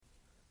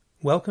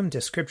Welcome to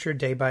Scripture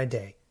Day by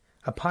Day,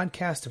 a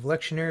podcast of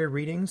lectionary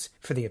readings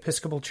for the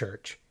Episcopal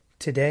Church.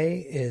 Today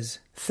is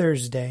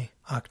Thursday,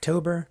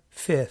 October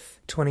 5th,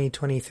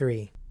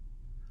 2023.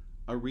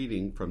 A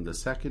reading from the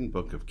second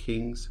book of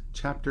Kings,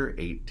 chapter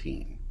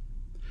 18.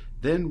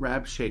 Then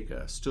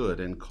Rabshakeh stood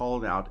and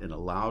called out in a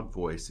loud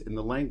voice in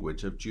the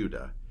language of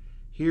Judah,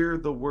 "Hear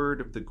the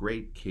word of the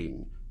great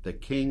king, the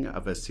king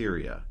of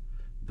Assyria.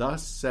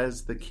 Thus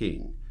says the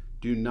king,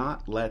 do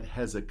not let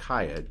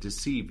Hezekiah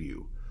deceive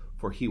you,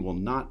 for he will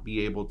not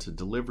be able to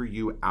deliver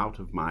you out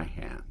of my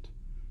hand.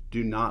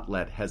 Do not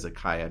let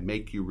Hezekiah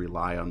make you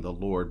rely on the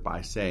Lord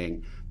by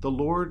saying, the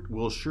Lord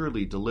will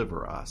surely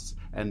deliver us,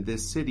 and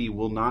this city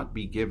will not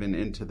be given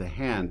into the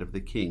hand of the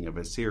king of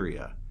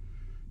Assyria.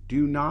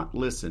 Do not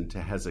listen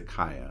to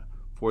Hezekiah,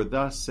 for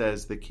thus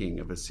says the king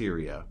of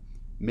Assyria,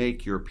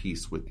 make your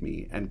peace with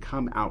me, and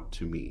come out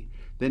to me.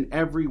 Then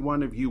every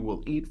one of you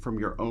will eat from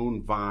your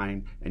own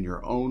vine and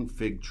your own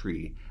fig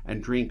tree,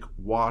 and drink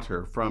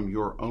water from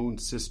your own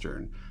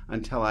cistern,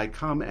 until I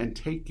come and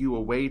take you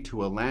away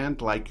to a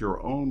land like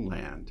your own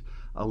land,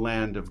 a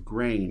land of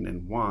grain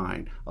and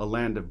wine, a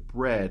land of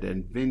bread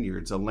and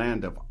vineyards, a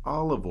land of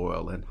olive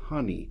oil and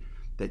honey,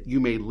 that you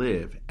may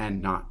live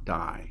and not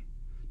die.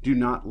 Do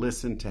not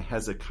listen to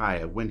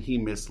Hezekiah when he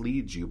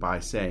misleads you by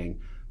saying,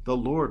 the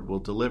Lord will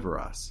deliver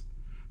us.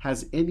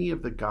 Has any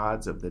of the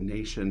gods of the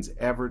nations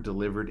ever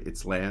delivered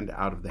its land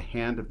out of the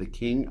hand of the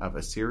king of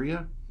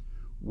Assyria?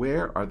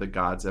 Where are the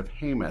gods of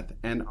Hamath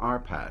and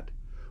Arpad?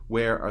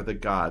 Where are the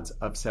gods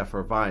of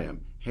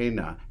Sepharvaim,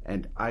 Hena,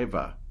 and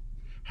Ivah?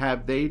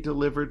 Have they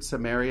delivered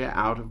Samaria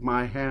out of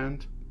my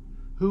hand?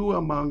 Who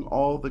among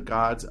all the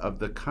gods of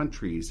the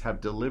countries have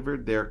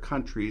delivered their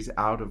countries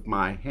out of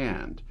my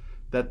hand,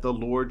 that the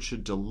Lord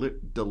should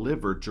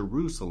deliver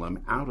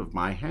Jerusalem out of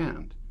my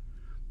hand?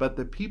 But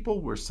the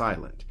people were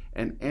silent,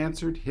 and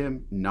answered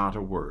him not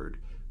a word,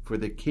 for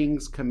the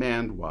king's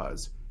command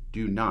was,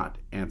 do not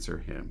answer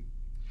him.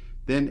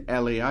 Then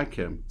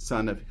Eliakim,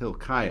 son of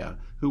Hilkiah,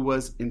 who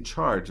was in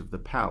charge of the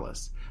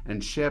palace,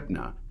 and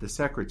Shebna, the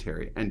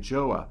secretary, and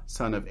Joah,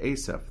 son of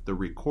Asaph, the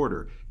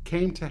recorder,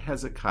 came to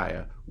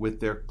Hezekiah with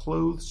their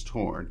clothes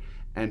torn,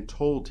 and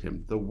told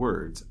him the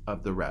words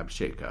of the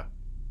Rabshakeh.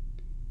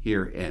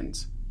 Here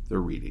ends the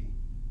reading.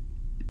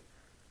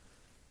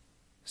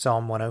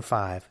 Psalm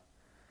 105.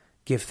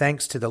 Give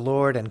thanks to the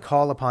Lord and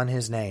call upon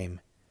his name.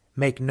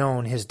 Make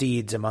known his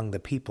deeds among the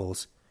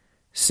peoples.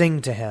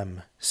 Sing to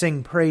him,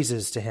 sing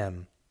praises to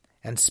him,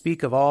 and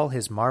speak of all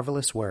his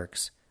marvelous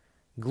works.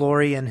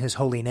 Glory in his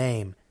holy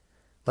name.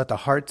 Let the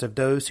hearts of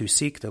those who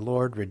seek the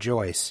Lord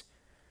rejoice.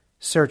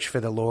 Search for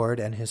the Lord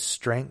and his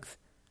strength.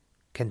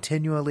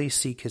 Continually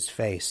seek his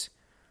face.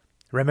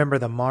 Remember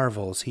the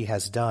marvels he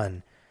has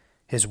done,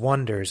 his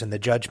wonders and the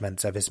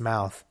judgments of his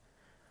mouth.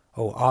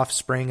 O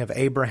offspring of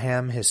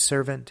Abraham his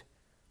servant,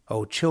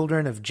 O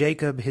children of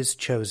Jacob his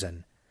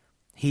chosen.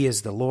 He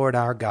is the Lord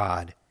our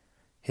God.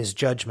 His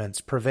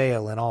judgments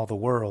prevail in all the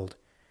world.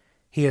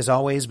 He has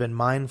always been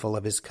mindful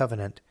of his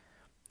covenant,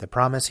 the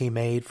promise he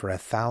made for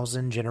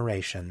 1,000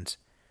 generations,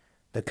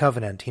 the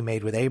covenant he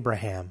made with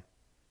Abraham,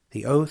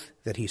 the oath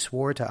that he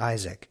swore to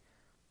Isaac,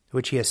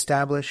 which he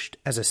established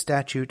as a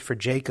statute for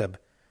Jacob,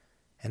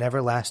 an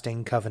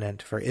everlasting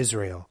covenant for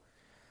Israel,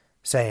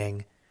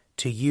 saying,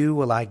 to you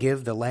will I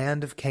give the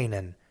land of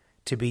Canaan,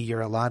 to be your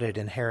allotted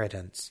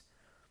inheritance.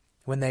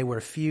 When they were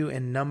few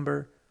in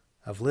number,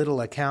 of little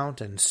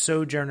account and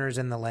sojourners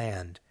in the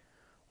land,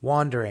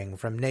 wandering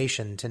from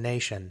nation to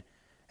nation,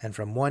 and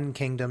from one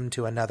kingdom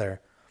to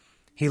another,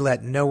 he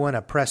let no one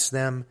oppress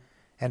them,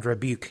 and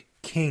rebuke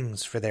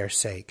kings for their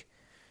sake,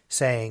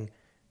 saying,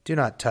 do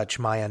not touch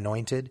my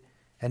anointed,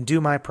 and do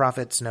my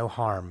prophets no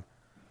harm.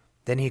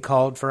 Then he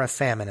called for a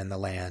famine in the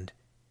land,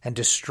 and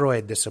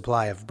destroyed the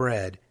supply of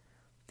bread.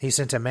 He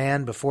sent a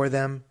man before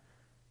them,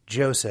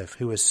 Joseph,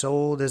 who was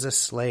sold as a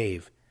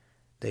slave.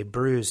 They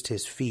bruised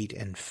his feet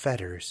in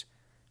fetters.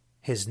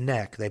 His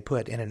neck they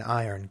put in an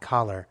iron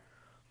collar,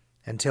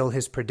 until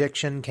his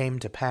prediction came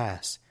to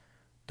pass.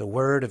 The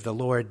word of the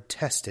Lord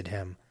tested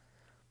him.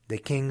 The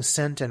king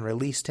sent and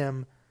released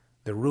him.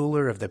 The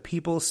ruler of the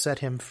people set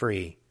him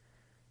free.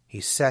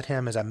 He set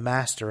him as a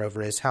master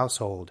over his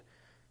household,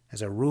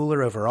 as a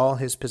ruler over all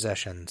his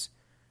possessions,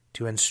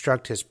 to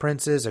instruct his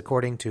princes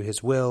according to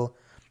his will,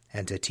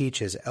 and to teach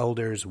his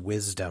elders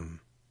wisdom.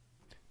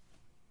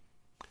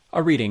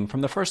 A reading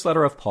from the first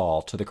letter of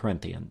Paul to the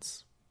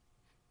Corinthians.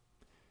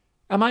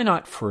 Am I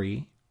not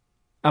free?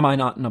 Am I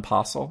not an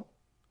apostle?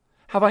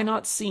 Have I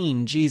not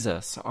seen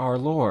Jesus, our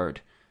Lord?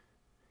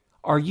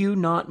 Are you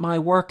not my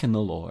work in the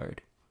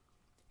Lord?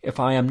 If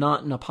I am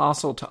not an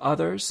apostle to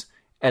others,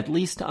 at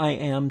least I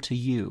am to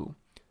you,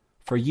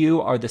 for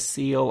you are the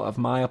seal of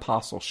my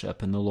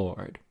apostleship in the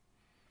Lord.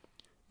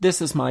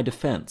 This is my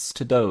defense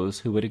to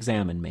those who would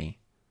examine me.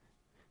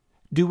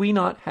 Do we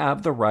not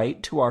have the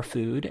right to our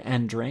food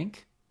and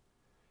drink?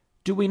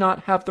 Do we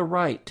not have the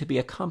right to be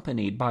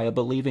accompanied by a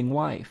believing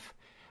wife,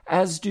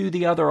 as do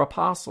the other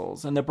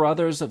apostles and the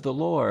brothers of the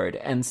Lord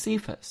and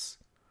Cephas?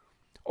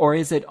 Or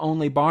is it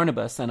only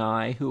Barnabas and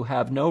I who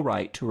have no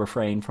right to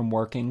refrain from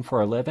working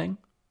for a living?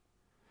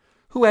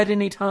 Who at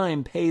any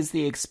time pays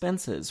the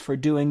expenses for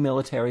doing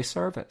military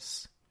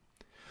service?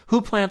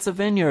 Who plants a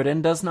vineyard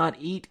and does not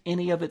eat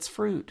any of its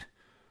fruit?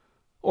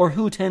 Or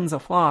who tends a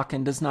flock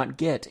and does not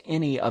get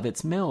any of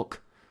its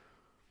milk?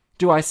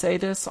 Do I say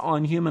this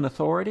on human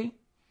authority?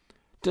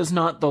 Does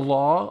not the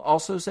law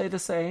also say the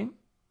same?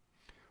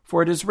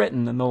 For it is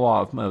written in the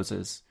law of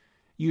Moses,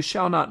 "You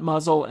shall not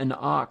muzzle an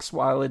ox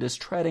while it is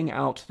treading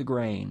out the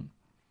grain."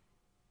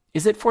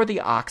 Is it for the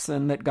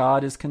oxen that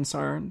God is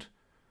concerned?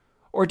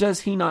 Or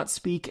does he not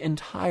speak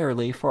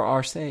entirely for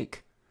our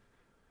sake?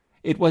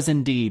 It was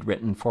indeed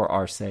written for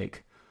our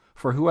sake,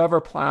 for whoever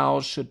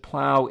plows should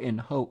plow in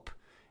hope,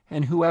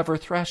 and whoever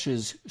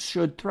threshes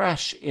should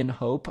thresh in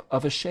hope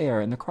of a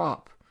share in the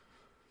crop.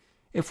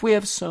 If we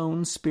have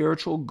sown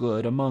spiritual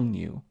good among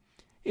you,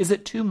 is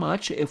it too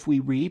much if we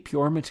reap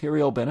your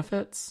material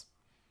benefits?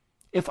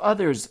 If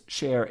others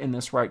share in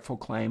this rightful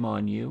claim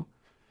on you,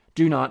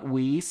 do not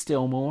we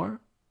still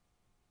more?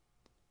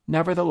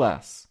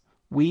 Nevertheless,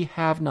 we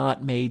have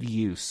not made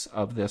use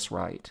of this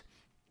right,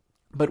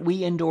 but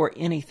we endure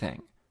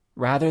anything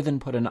rather than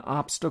put an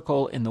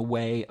obstacle in the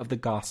way of the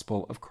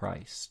gospel of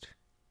Christ.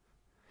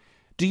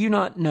 Do you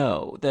not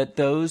know that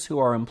those who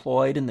are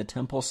employed in the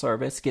temple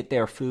service get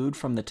their food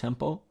from the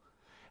temple,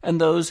 and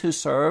those who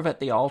serve at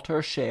the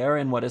altar share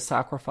in what is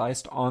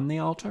sacrificed on the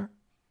altar?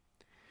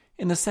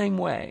 In the same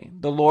way,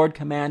 the Lord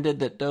commanded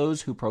that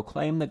those who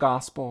proclaim the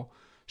gospel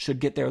should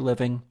get their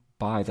living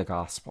by the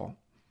gospel.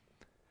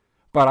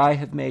 But I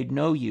have made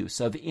no use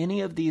of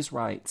any of these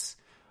rights,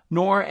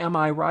 nor am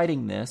I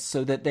writing this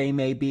so that they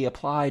may be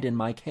applied in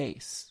my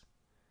case.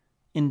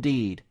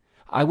 Indeed,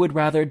 I would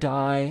rather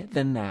die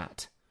than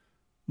that.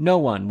 No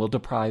one will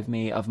deprive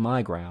me of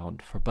my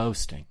ground for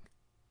boasting.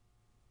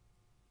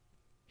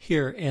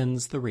 Here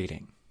ends the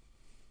reading.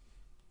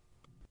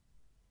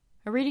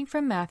 A reading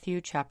from Matthew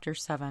chapter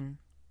 7.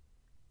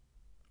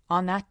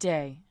 On that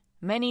day,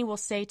 many will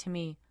say to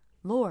me,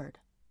 "Lord,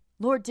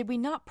 Lord, did we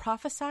not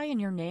prophesy in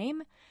your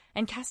name,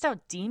 and cast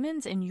out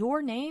demons in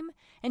your name,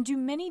 and do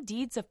many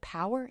deeds of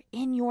power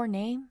in your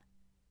name?"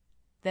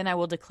 Then I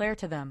will declare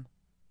to them,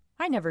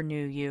 "I never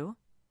knew you.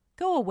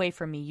 Go away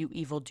from me, you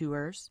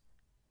evildoers."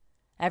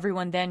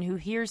 Everyone then who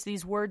hears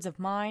these words of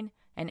mine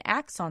and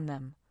acts on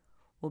them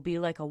will be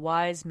like a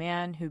wise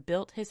man who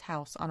built his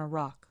house on a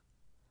rock.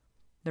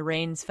 The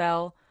rains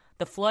fell,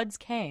 the floods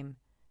came,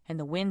 and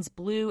the winds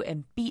blew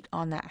and beat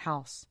on that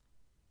house.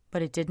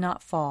 But it did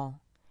not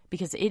fall,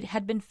 because it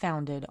had been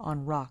founded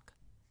on rock.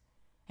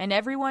 And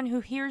everyone who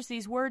hears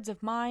these words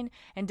of mine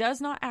and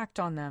does not act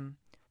on them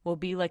will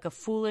be like a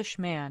foolish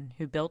man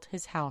who built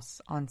his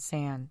house on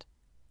sand.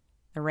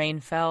 The rain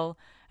fell,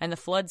 and the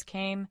floods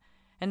came,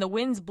 and the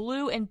winds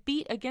blew and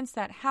beat against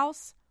that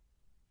house,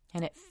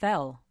 and it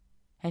fell,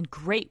 and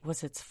great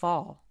was its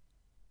fall.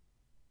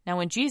 Now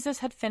when Jesus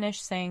had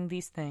finished saying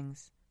these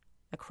things,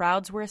 the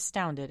crowds were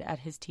astounded at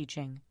his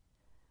teaching,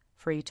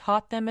 for he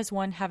taught them as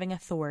one having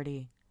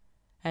authority,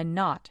 and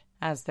not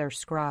as their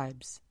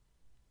scribes.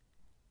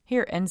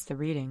 Here ends the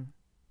reading.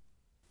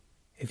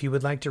 If you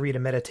would like to read a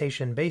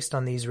meditation based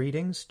on these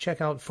readings,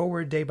 check out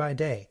Forward Day by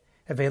Day,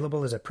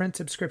 available as a print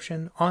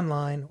subscription,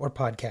 online, or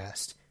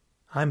podcast.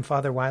 I'm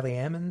Father Wiley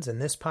Ammons, and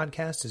this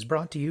podcast is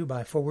brought to you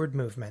by Forward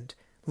Movement.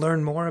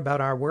 Learn more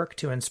about our work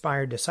to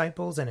inspire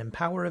disciples and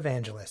empower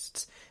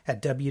evangelists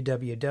at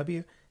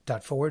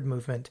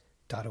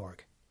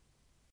www.forwardmovement.org.